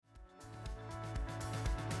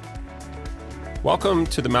Welcome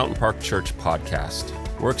to the Mountain Park Church podcast.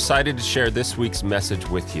 We're excited to share this week's message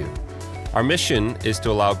with you. Our mission is to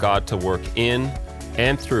allow God to work in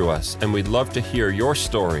and through us, and we'd love to hear your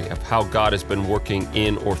story of how God has been working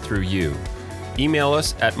in or through you. Email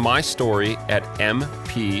us at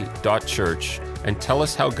mystory@mp.church and tell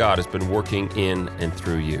us how God has been working in and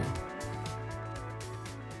through you.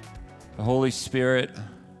 The Holy Spirit,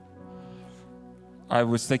 I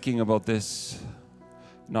was thinking about this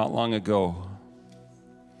not long ago.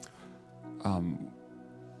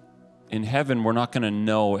 In heaven, we're not going to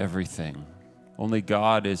know everything. Only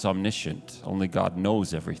God is omniscient. Only God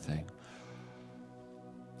knows everything.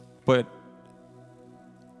 But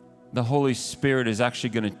the Holy Spirit is actually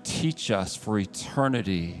going to teach us for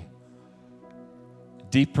eternity,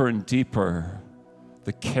 deeper and deeper,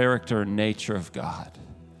 the character and nature of God.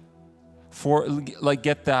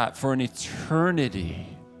 Get that, for an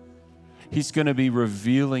eternity, He's going to be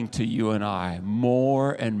revealing to you and I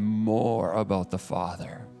more and more about the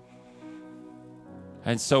Father.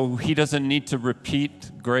 And so He doesn't need to repeat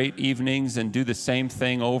great evenings and do the same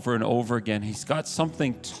thing over and over again. He's got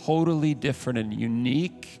something totally different and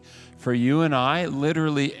unique for you and I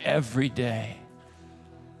literally every day.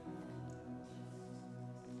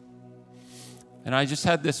 And I just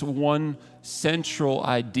had this one central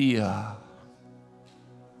idea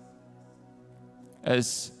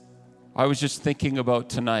as I was just thinking about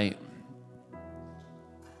tonight.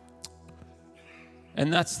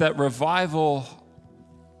 And that's that revival,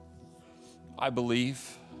 I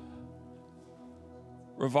believe.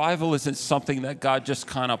 Revival isn't something that God just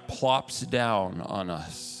kind of plops down on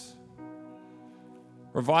us.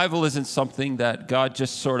 Revival isn't something that God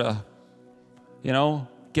just sort of,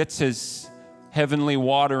 gets His heavenly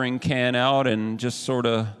watering can out and just sort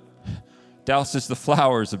of douses the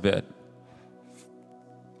flowers a bit.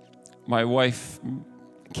 My wife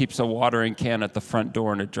keeps a watering can at the front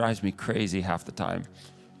door, and it drives me crazy half the time.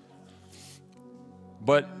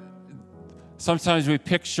 But sometimes we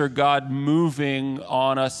picture God moving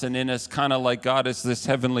on us and in us, kind of like God is this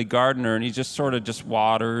heavenly gardener, and He just sort of just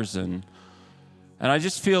waters. And I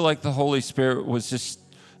just feel like the Holy Spirit has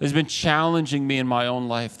been challenging me in my own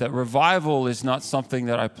life, that revival is not something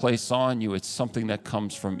that I place on you, it's something that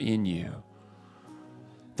comes from in you.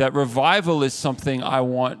 That revival is something I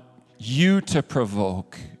want you to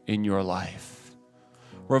provoke in your life.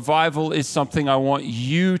 Revival is something I want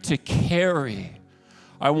you to carry.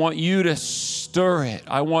 I want you to stir it.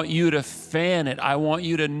 I want you to fan it. I want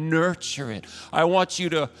you to nurture it. I want you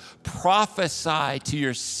to prophesy to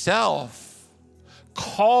yourself.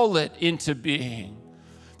 Call it into being.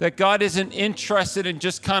 That God isn't interested in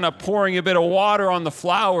just kind of pouring a bit of water on the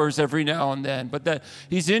flowers every now and then, but that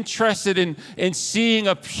He's interested in seeing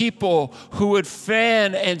a people who would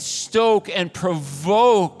fan and stoke and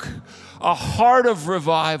provoke a heart of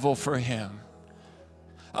revival for Him,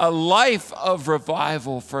 a life of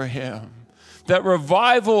revival for Him. That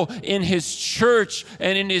revival in His church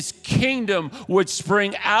and in His kingdom would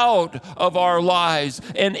spring out of our lives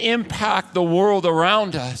and impact the world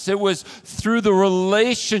around us. It was through the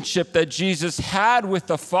relationship that Jesus had with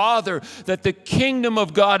the Father that the kingdom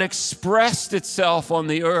of God expressed itself on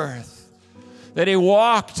the earth. That He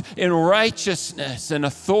walked in righteousness and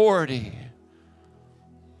authority.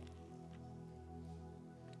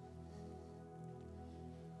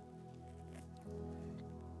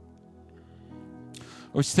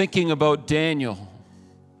 I was thinking about Daniel.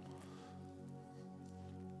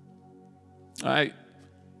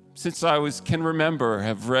 Since I can remember,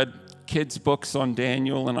 have read kids' books on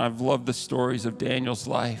Daniel, and I've loved the stories of Daniel's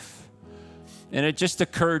life. And it just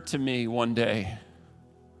occurred to me one day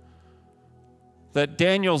that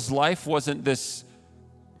Daniel's life wasn't this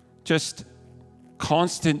just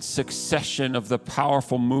constant succession of the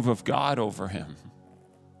powerful move of God over him.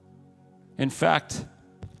 In fact,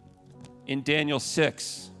 in Daniel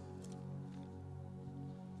 6,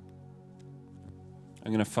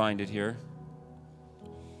 I'm going to find it here.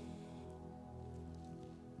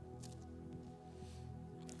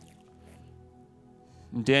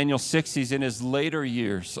 In Daniel 6, he's in his later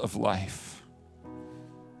years of life.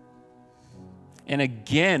 And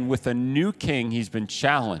again, with a new king, he's been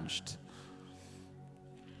challenged.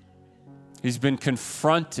 He's been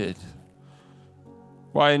confronted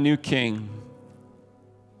by a new king.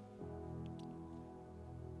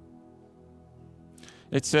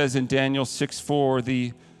 It says in Daniel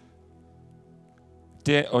 6:4,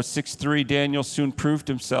 6:3, Daniel soon proved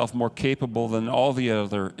himself more capable than all the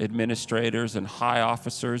other administrators and high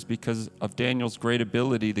officers. Because of Daniel's great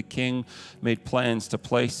ability, the king made plans to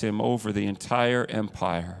place him over the entire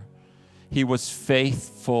empire. He was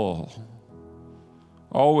faithful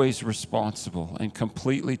always responsible, and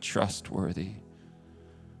completely trustworthy.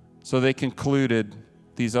 So they concluded,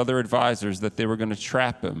 these other advisors, that they were going to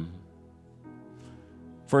trap him.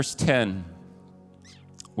 Verse 10,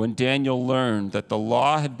 when Daniel learned that the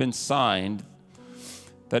law had been signed,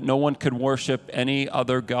 that no one could worship any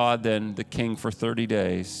other god than the king for 30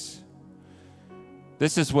 days,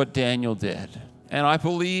 this is what Daniel did. And I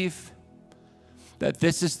believe that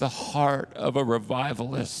this is the heart of a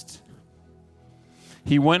revivalist.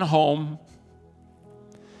 He went home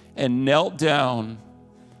and knelt down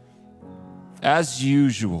as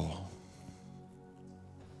usual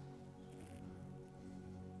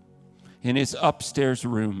in his upstairs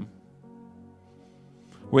room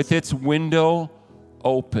with its window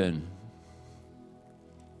open.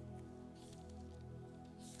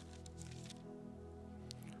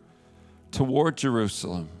 Toward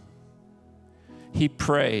Jerusalem. He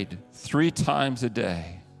prayed 3 times a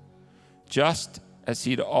day, just as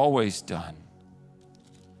he'd always done,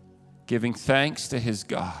 giving thanks to his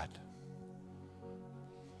God.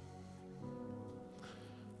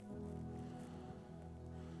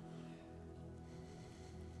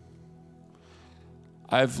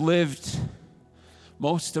 I've lived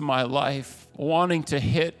most of my life wanting to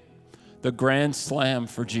hit the grand slam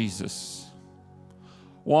for Jesus,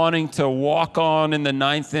 wanting to walk on in the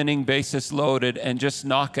 9th inning, bases loaded, and just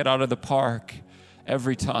knock it out of the park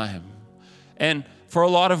every time. And for a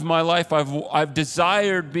lot of my life, I've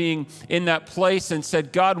desired being in that place and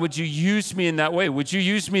said, God, would you use me in that way? Would you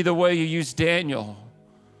use me the way you used Daniel?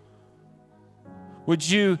 Would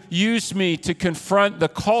you use me to confront the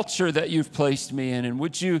culture that you've placed me in? And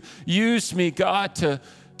would you use me, God,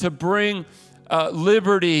 to bring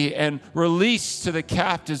liberty and release to the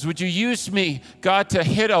captives? Would you use me, God, to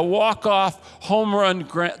hit a walk-off home run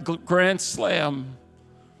grand slam?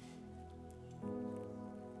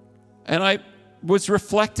 And I was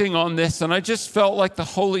reflecting on this, and I just felt like the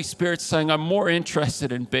Holy Spirit saying, I'm more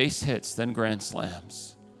interested in base hits than grand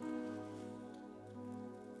slams.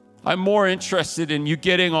 I'm more interested in you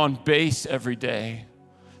getting on base every day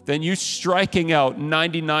than you striking out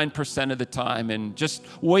 99% of the time and just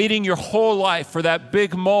waiting your whole life for that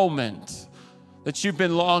big moment that you've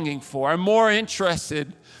been longing for. I'm more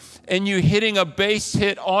interested in you hitting a base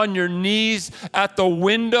hit on your knees at the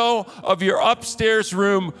window of your upstairs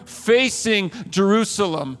room, facing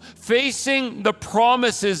Jerusalem, facing the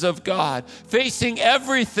promises of God, facing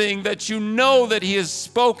everything that you know that He has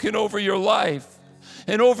spoken over your life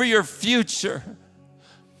and over your future.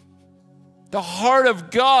 The heart of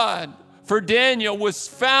God for Daniel was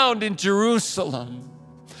found in Jerusalem.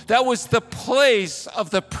 That was the place of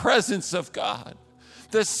the presence of God,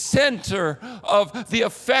 the center of the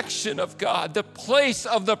affection of God, the place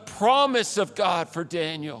of the promise of God for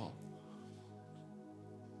Daniel.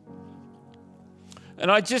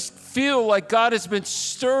 And I just feel like God has been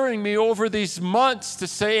stirring me over these months to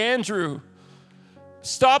say, Andrew,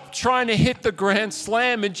 stop trying to hit the grand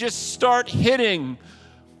slam and just start hitting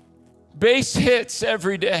base hits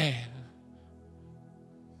every day.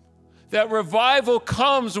 That revival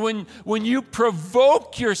comes when you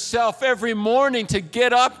provoke yourself every morning to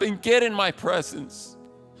get up and get in my presence.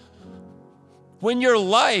 When your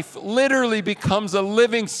life literally becomes a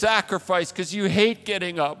living sacrifice because you hate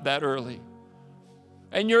getting up that early.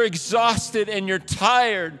 And you're exhausted and you're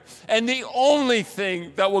tired. And the only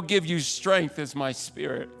thing that will give you strength is my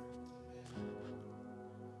Spirit.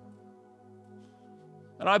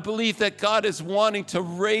 And I believe that God is wanting to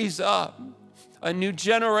raise up a new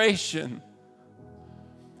generation,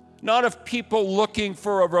 not of people looking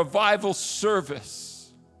for a revival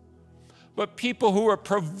service, but people who are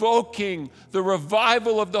provoking the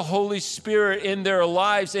revival of the Holy Spirit in their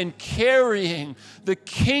lives and carrying the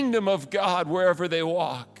kingdom of God wherever they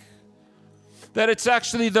walk. That it's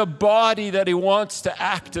actually the body that He wants to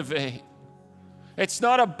activate. It's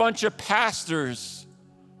not a bunch of pastors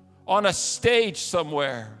on a stage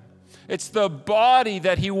somewhere. It's the body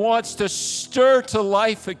that He wants to stir to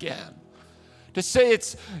life again. To say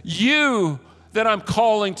it's you that I'm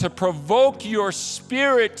calling to provoke your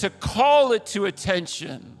spirit, to call it to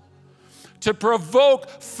attention, to provoke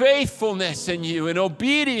faithfulness in you and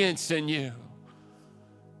obedience in you,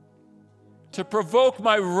 to provoke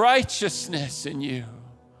my righteousness in you.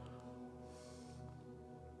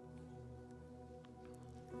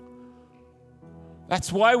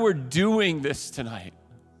 That's why we're doing this tonight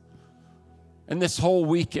and this whole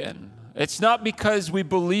weekend. It's not because we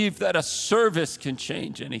believe that a service can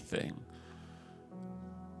change anything.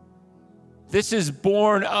 This is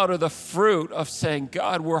born out of the fruit of saying,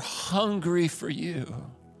 God, we're hungry for you.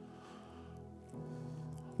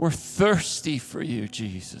 We're thirsty for you,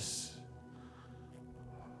 Jesus.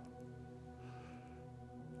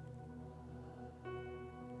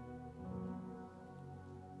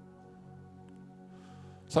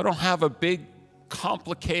 So I don't have a big,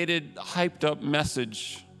 complicated, hyped up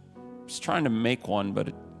message. I was trying to make one,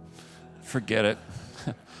 but forget it.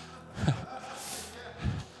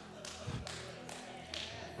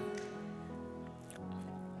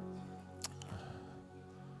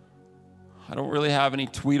 I don't really have any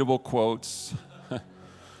tweetable quotes.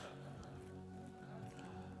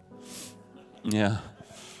 Yeah.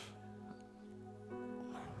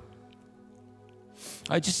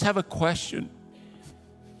 I just have a question.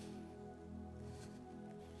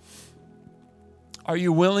 Are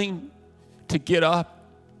you willing to get up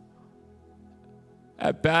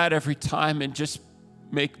at bat every time and just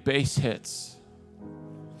make base hits?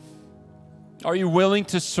 Are you willing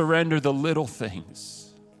to surrender the little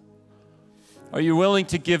things? Are you willing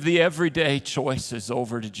to give the everyday choices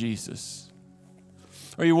over to Jesus?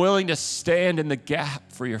 Are you willing to stand in the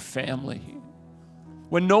gap for your family?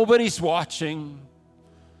 When nobody's watching,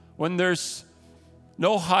 when there's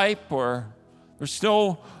no hype or there's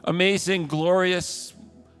no amazing, glorious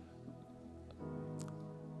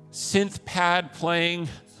synth pad playing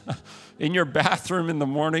in your bathroom in the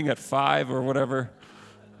morning at 5 or whatever.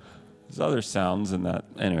 There's other sounds in that.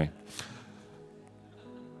 Anyway.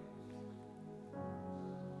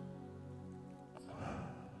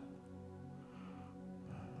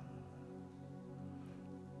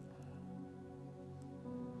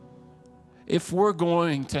 If we're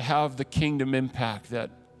going to have the kingdom impact that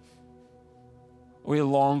we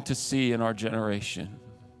long to see in our generation,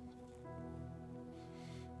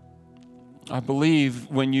 I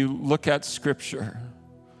believe when you look at Scripture,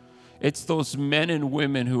 it's those men and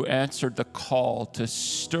women who answered the call to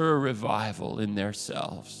stir revival in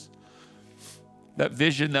themselves. That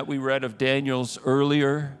vision that we read of Daniel's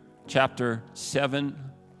earlier, chapter 7,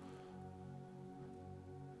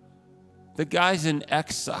 the guy's in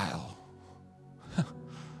exile,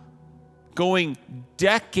 going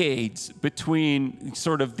decades between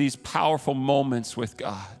sort of these powerful moments with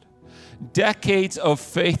God. Decades of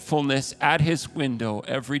faithfulness at his window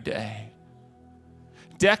every day.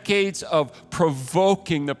 Decades of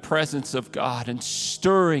provoking the presence of God and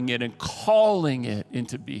stirring it and calling it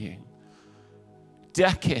into being.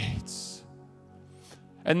 Decades.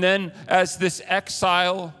 And then as this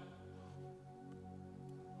exile,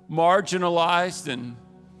 marginalized and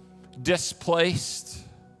displaced,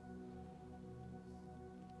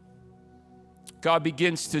 God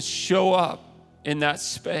begins to show up in that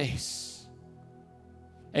space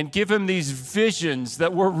and give him these visions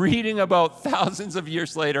that we're reading about thousands of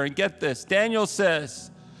years later. And get this, Daniel says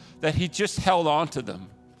that he just held on to them.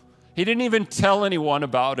 He didn't even tell anyone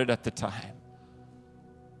about it at the time.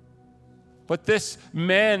 But this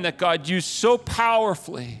man that God used so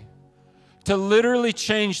powerfully to literally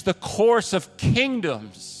change the course of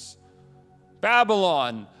kingdoms,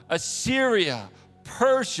 Babylon, Assyria,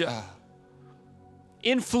 Persia,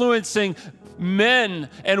 influencing men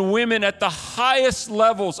and women at the highest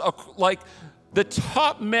levels, like the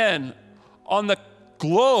top men on the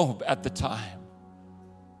globe at the time.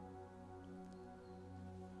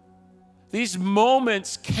 These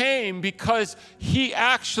moments came because he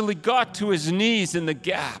actually got to his knees in the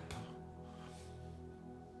gap.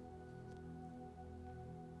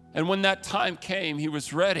 And when that time came, he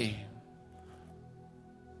was ready.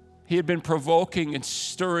 He had been provoking and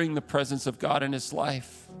stirring the presence of God in his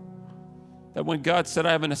life. That when God said,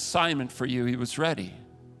 I have an assignment for you, he was ready.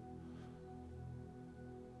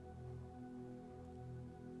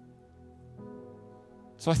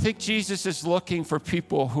 So I think Jesus is looking for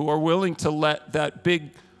people who are willing to let that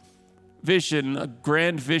big vision, a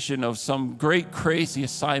grand vision of some great, crazy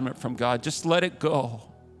assignment from God, just let it go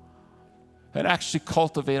and actually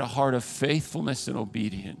cultivate a heart of faithfulness and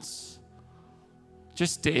obedience.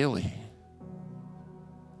 Just daily.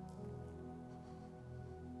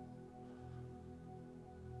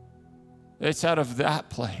 It's out of that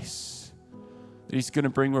place that he's going to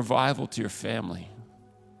bring revival to your family.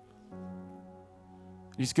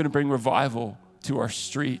 He's going to bring revival to our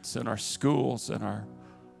streets and our schools and our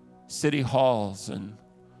city halls. And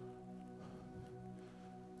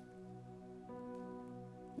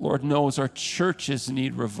Lord knows our churches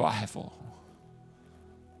need revival.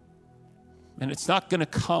 And it's not going to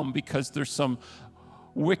come because there's some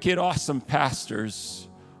wicked, awesome pastors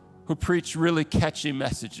who preach really catchy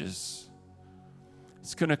messages.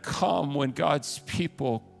 It's going to come when God's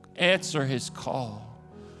people answer his call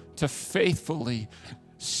to faithfully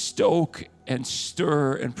stoke and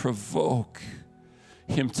stir and provoke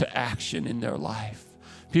him to action in their life.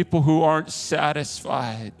 People who aren't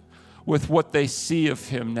satisfied with what they see of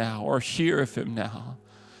him now or hear of him now.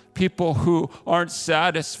 People who aren't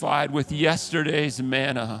satisfied with yesterday's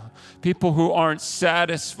manna. People who aren't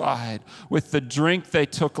satisfied with the drink they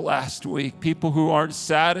took last week. People who aren't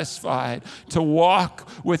satisfied to walk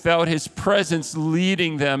without his presence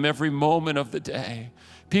leading them every moment of the day.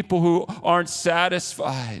 People who aren't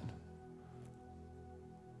satisfied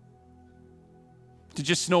to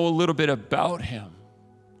just know a little bit about him,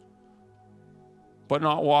 but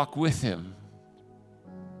not walk with him.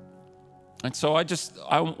 And so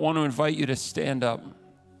I want to invite you to stand up.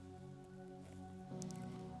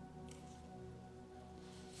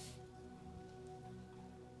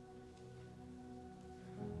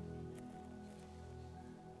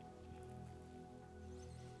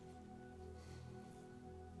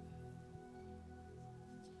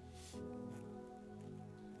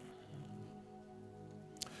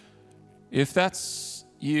 If that's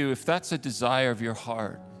you, if that's a desire of your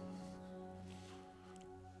heart,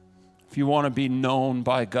 if you want to be known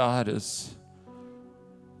by God as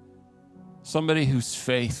somebody who's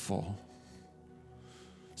faithful,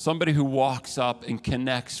 somebody who walks up and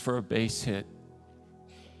connects for a base hit,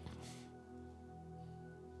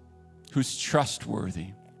 who's trustworthy,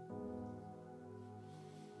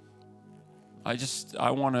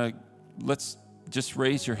 let's just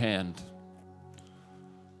raise your hand.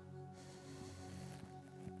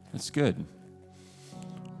 That's good.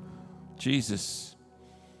 Jesus,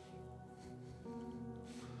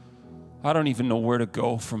 I don't even know where to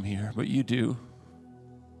go from here, but you do.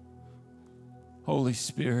 Holy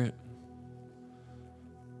Spirit,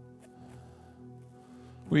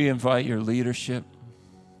 we invite your leadership.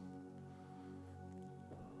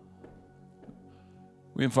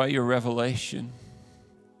 We invite your revelation.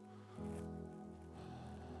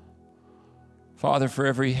 Father, for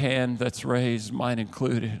every hand that's raised, mine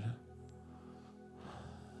included.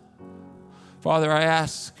 Father, I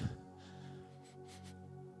ask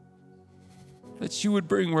that you would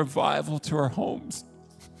bring revival to our homes,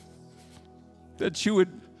 that you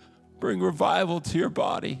would bring revival to your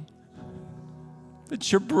body,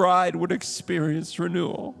 that your bride would experience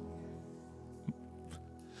renewal,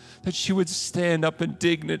 that she would stand up in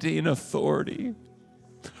dignity and authority,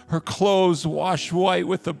 her clothes washed white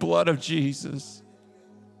with the blood of Jesus,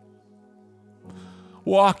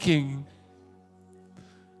 walking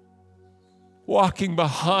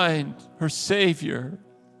behind her Savior,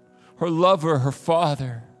 her lover, her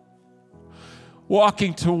Father,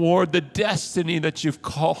 walking toward the destiny that you've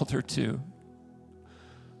called her to.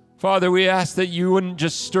 Father, we ask that you wouldn't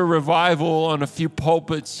just stir revival on a few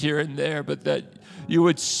pulpits here and there, but that you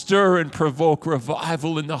would stir and provoke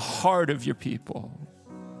revival in the heart of your people.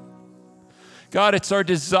 God, it's our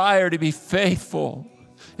desire to be faithful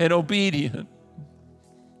and obedient.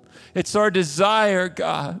 It's our desire,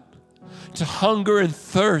 God, to hunger and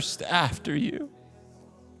thirst after you.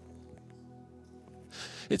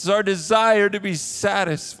 It's our desire to be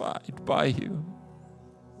satisfied by you.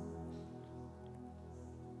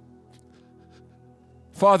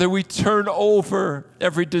 Father, we turn over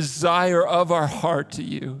every desire of our heart to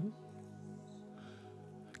you.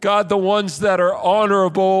 God, the ones that are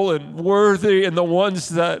honorable and worthy and the ones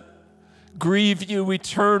that grieve you, we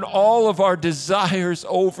turn all of our desires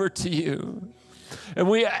over to you. And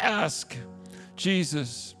we ask,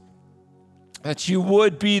 Jesus, that you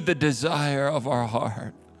would be the desire of our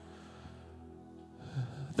heart,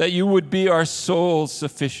 that you would be our soul's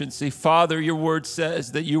sufficiency. Father, your word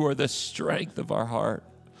says that you are the strength of our heart.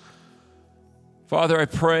 Father, I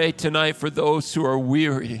pray tonight for those who are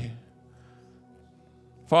weary,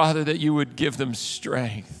 Father, that you would give them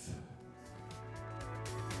strength.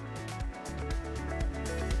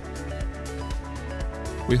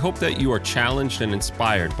 We hope that you are challenged and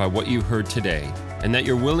inspired by what you heard today, and that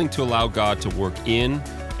you're willing to allow God to work in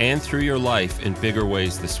and through your life in bigger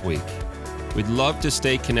ways this week. We'd love to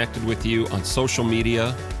stay connected with you on social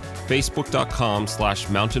media,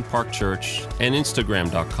 facebook.com/mountainparkchurch and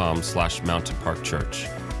instagram.com/mountainparkchurch.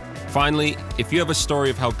 Finally, if you have a story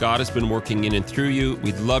of how God has been working in and through you,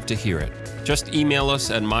 we'd love to hear it. Just email us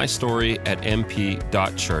at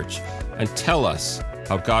mystory@mp.church and tell us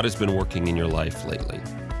how God has been working in your life lately.